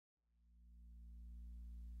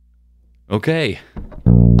Okay,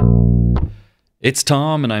 it's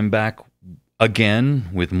Tom, and I'm back again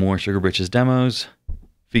with more Sugar Britches demos,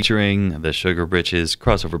 featuring the Sugar Britches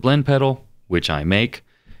crossover blend pedal, which I make,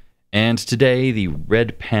 and today the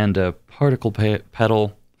red Panda particle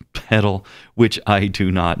pedal, which I do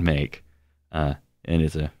not make. And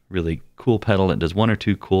it's a really cool pedal that does one or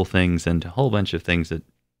two cool things and a whole bunch of things that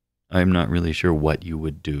I'm not really sure what you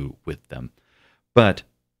would do with them. But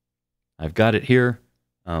I've got it here,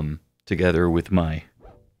 together with my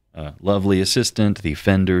lovely assistant, the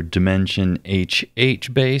Fender Dimension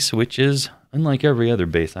HH bass, which is, unlike every other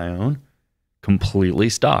bass I own, completely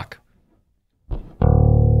stock,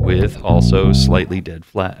 with also slightly dead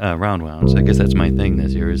flat round wounds. I guess that's my thing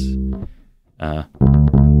this year is, well,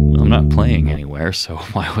 I'm not playing anywhere, so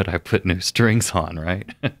why would I put new strings on, right?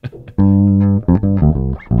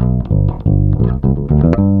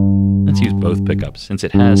 Let's use both pickups. Since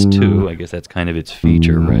it has two, I guess that's kind of its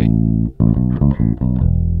feature, right?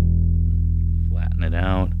 Flatten it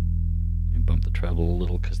out. And bump the treble a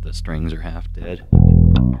little because the strings are half dead.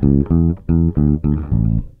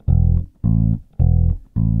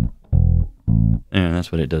 And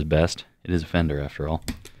that's what it does best. It is a Fender after all.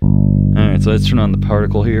 Alright, so let's turn on the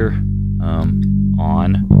particle here.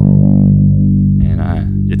 On.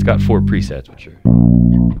 And it's got 4 presets, which are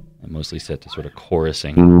mostly set to sort of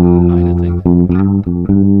chorusing kind of thing.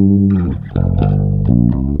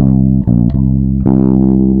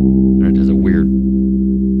 So it does a weird,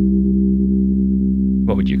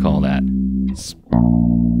 what would you call that?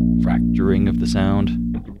 Fracturing of the sound.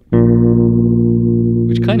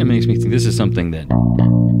 Which kind of makes me think this is something that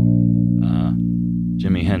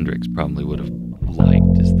Jimi Hendrix probably would have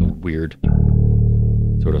liked, is the weird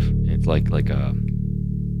sort of, it's like a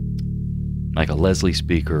Leslie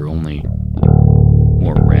speaker, only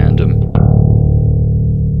more random.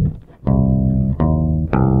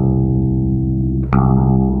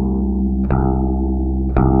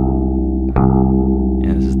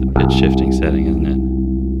 Yeah, this is the pitch shifting setting, isn't it?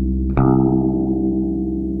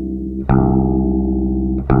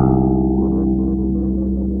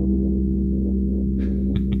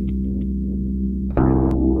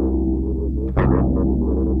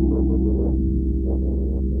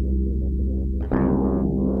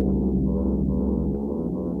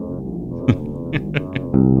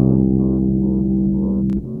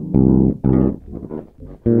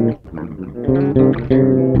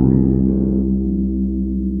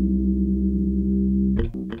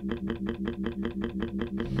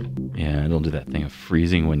 Yeah, it'll do that thing of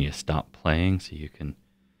freezing when you stop playing, so you can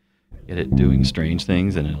get it doing strange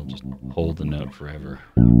things, and it'll just hold the note forever.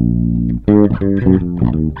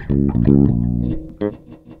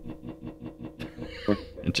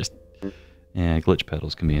 It just, yeah, glitch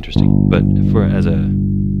pedals can be interesting, but as a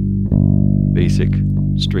basic,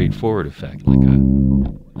 straightforward effect, like a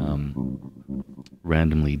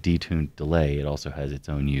randomly detuned delay, it also has its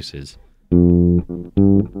own uses.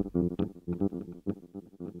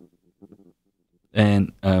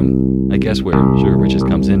 And I guess where Sugar Britches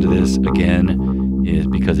comes into this, again, is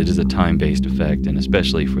because it is a time-based effect, and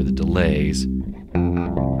especially for the delays.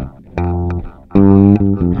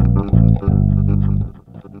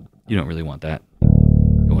 You don't really want that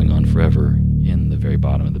going on forever in the very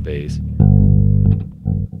bottom of the bass.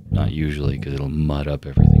 Not usually, because it'll mud up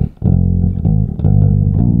everything.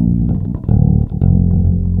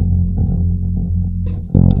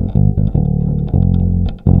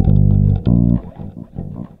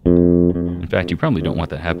 In fact, you probably don't want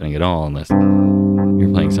that happening at all unless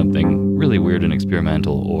you're playing something really weird and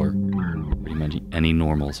experimental, or pretty much any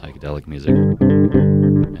normal psychedelic music,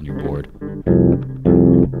 and you're bored.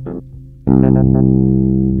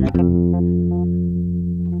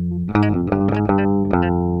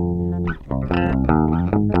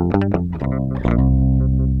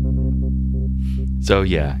 So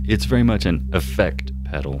yeah, it's very much an effect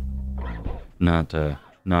pedal, not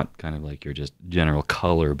kind of like your just general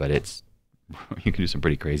color, but it's, you can do some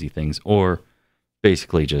pretty crazy things, or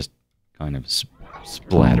basically just kind of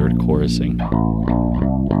splattered chorusing.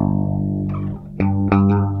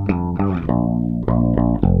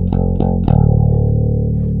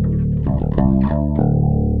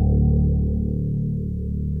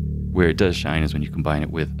 Where it does shine is when you combine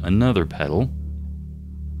it with another pedal.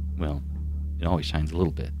 Well, it always shines a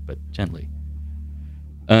little bit, but gently.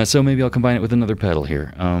 So maybe I'll combine it with another pedal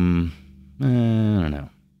here. I don't know.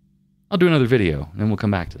 I'll do another video, and then we'll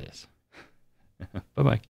come back to this.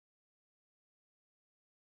 Bye-bye.